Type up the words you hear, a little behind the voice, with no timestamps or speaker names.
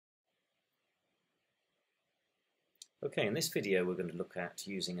Okay, in this video we're going to look at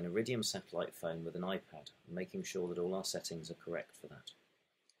using an Iridium satellite phone with an iPad and making sure that all our settings are correct for that.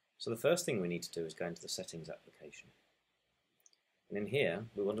 So the first thing we need to do is go into the settings application. And in here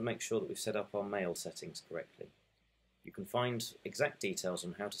we want to make sure that we've set up our mail settings correctly. You can find exact details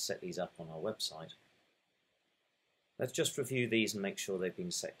on how to set these up on our website. Let's just review these and make sure they've been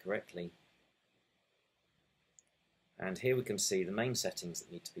set correctly. And here we can see the main settings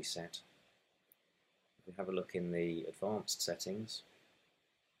that need to be set. If we have a look in the advanced settings,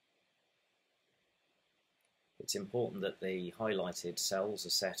 it's important that the highlighted cells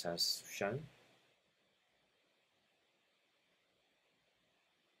are set as shown.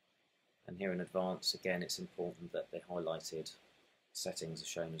 And here in advanced, again, it's important that the highlighted settings are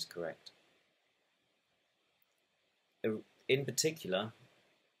shown as correct. In particular,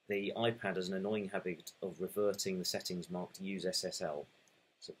 the iPad has an annoying habit of reverting the settings marked Use SSL,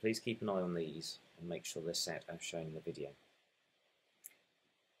 so please keep an eye on these and make sure they're set as shown in the video.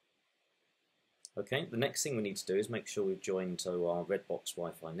 Okay, the next thing we need to do is make sure we've joined to our Redbox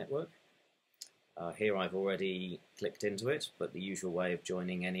Wi-Fi network. Here I've already clicked into it, but the usual way of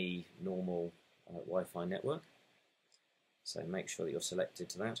joining any normal Wi-Fi network. So make sure that you're selected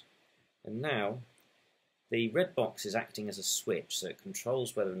to that. And now the red box is acting as a switch, so it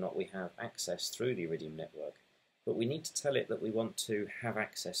controls whether or not we have access through the Iridium network. But we need to tell it that we want to have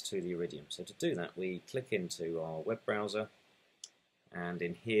access to the Iridium. So to do that, we click into our web browser, and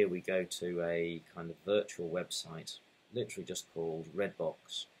in here we go to a kind of virtual website, literally just called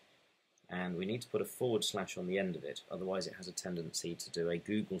Redbox. And we need to put a / on the end of it, otherwise it has a tendency to do a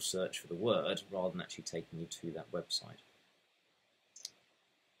Google search for the word rather than actually taking you to that website.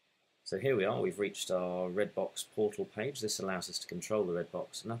 So here we are, we've reached our Redbox portal page. This allows us to control the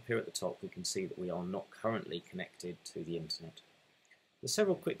Redbox, and up here at the top we can see that we are not currently connected to the internet. There's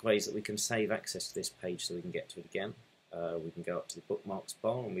several quick ways that we can save access to this page so we can get to it again. We can go up to the bookmarks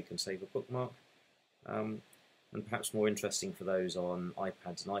bar and we can save a bookmark. And perhaps more interesting for those on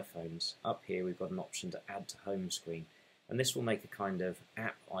iPads and iPhones, up here we've got an option to add to home screen. And this will make a kind of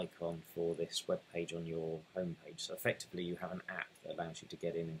app icon for this web page on your home page. So effectively you have an app that allows you to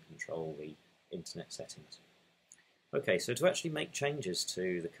get in and control the internet settings. Okay, so to actually make changes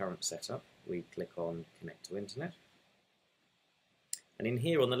to the current setup, we click on Connect to Internet. And in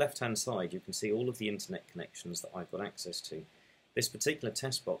here on the left-hand side you can see all of the internet connections that I've got access to. This particular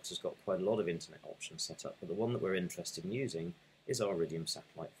test box has got quite a lot of internet options set up, but the one that we're interested in using is our Iridium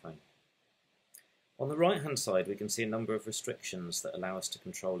satellite phone. On the right-hand side we can see a number of restrictions that allow us to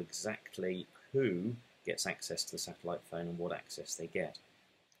control exactly who gets access to the satellite phone and what access they get.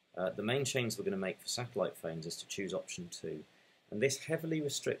 The main change we're going to make for satellite phones is to choose option 2, and this heavily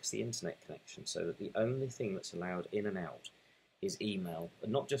restricts the internet connection so that the only thing that's allowed in and out is email,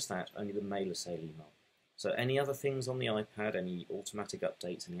 and not just that, only the mailer sale email. So any other things on the iPad, any automatic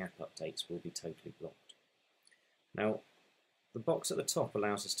updates, any app updates will be totally blocked. Now, the box at the top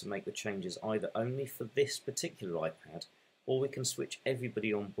allows us to make the changes either only for this particular iPad, or we can switch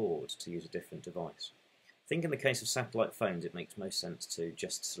everybody on board to use a different device. I think in the case of satellite phones it makes most sense to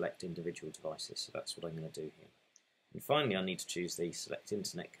just select individual devices, so that's what I'm going to do here. And finally I need to choose the Select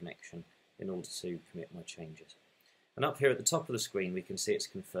Internet Connection in order to commit my changes. And up here at the top of the screen we can see it's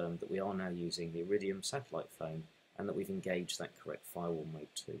confirmed that we are now using the Iridium satellite phone and that we've engaged that correct firewall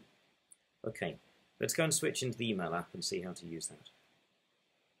mode too. Okay. Let's go and switch into the email app and see how to use that.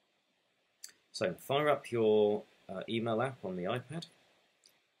 So fire up your email app on the iPad,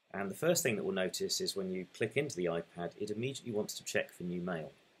 and the first thing that we'll notice is when you click into the iPad it immediately wants to check for new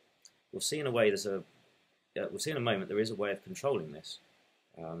mail. We'll see in a moment there is a way of controlling this,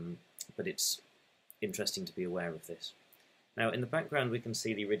 but it's interesting to be aware of this. Now in the background we can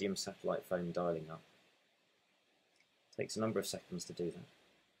see the Iridium satellite phone dialing up. It takes a number of seconds to do that.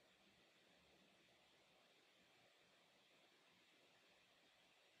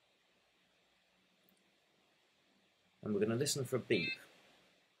 And we're going to listen for a beep.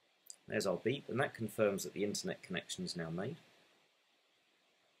 There's our beep, and that confirms that the internet connection is now made.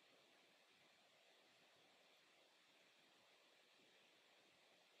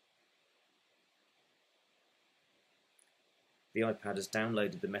 The iPad has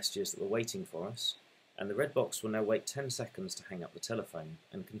downloaded the messages that were waiting for us, and the red box will now wait 10 seconds to hang up the telephone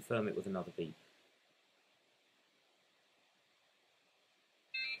and confirm it with another beep.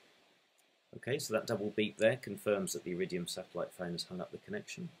 Okay, so that double beep there confirms that the Iridium satellite phone has hung up the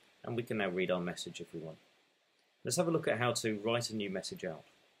connection, and we can now read our message if we want. Let's have a look at how to write a new message out.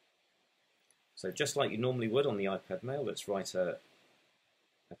 So just like you normally would on the iPad Mail, let's write a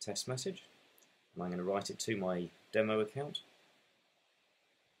test message. And I'm going to write it to my demo account.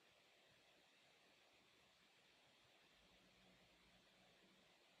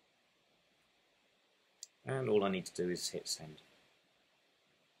 and all I need to do is hit send.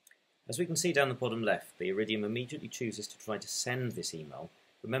 As we can see down the bottom left, the Iridium immediately chooses to try to send this email.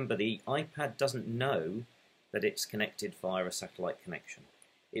 Remember, the iPad doesn't know that it's connected via a satellite connection.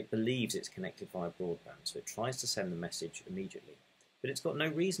 It believes it's connected via broadband, so it tries to send the message immediately. But it's got no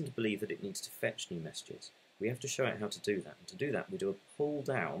reason to believe that it needs to fetch new messages. We have to show it how to do that. And to do that, we do a pull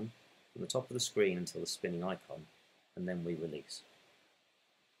down from the top of the screen until the spinning icon, and then we release.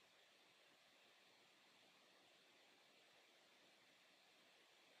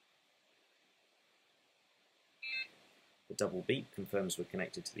 The double beep confirms we're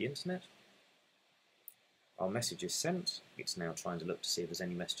connected to the internet. Our message is sent. It's now trying to look to see if there's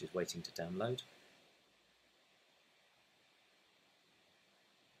any messages waiting to download.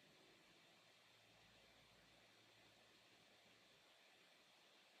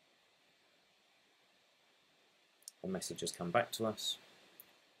 The message has come back to us.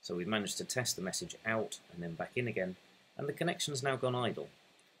 So we've managed to test the message out and then back in again, and the connection's now gone idle.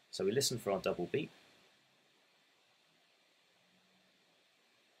 So we listen for our double beep.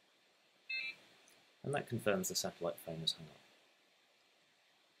 And that confirms the satellite phone has hung up.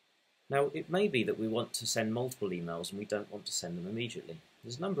 Now, it may be that we want to send multiple emails and we don't want to send them immediately.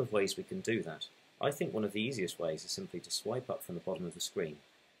 There's a number of ways we can do that. I think one of the easiest ways is simply to swipe up from the bottom of the screen,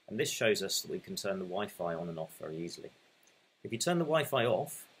 and this shows us that we can turn the Wi-Fi on and off very easily. If you turn the Wi-Fi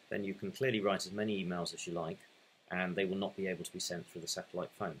off, then you can clearly write as many emails as you like, and they will not be able to be sent through the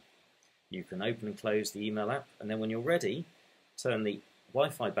satellite phone. You can open and close the email app, and then when you're ready, turn the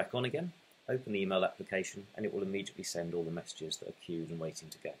Wi-Fi back on again, open the email application, and it will immediately send all the messages that are queued and waiting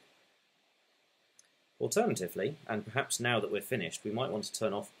to go. Alternatively, and perhaps now that we're finished, we might want to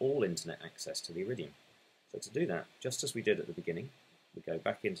turn off all internet access to the Iridium. So to do that, just as we did at the beginning, we go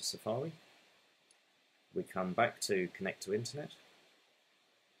back into Safari, we come back to Connect to Internet,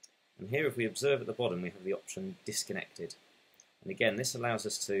 and here if we observe at the bottom we have the option Disconnected. And again, this allows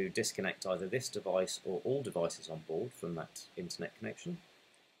us to disconnect either this device or all devices on board from that internet connection.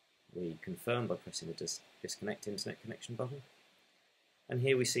 We confirm by pressing the Disconnect Internet Connection button. And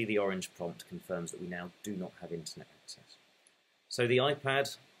here we see the orange prompt confirms that we now do not have internet access. So the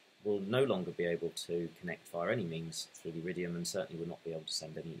iPad will no longer be able to connect via any means through the Iridium, and certainly will not be able to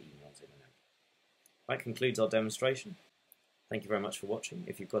send any emails in and out. That concludes our demonstration. Thank you very much for watching.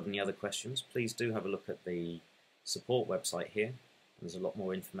 If you've got any other questions, please do have a look at the support website here. There's a lot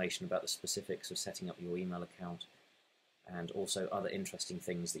more information about the specifics of setting up your email account, and also other interesting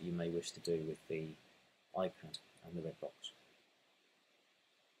things that you may wish to do with the iPad and the Redbox.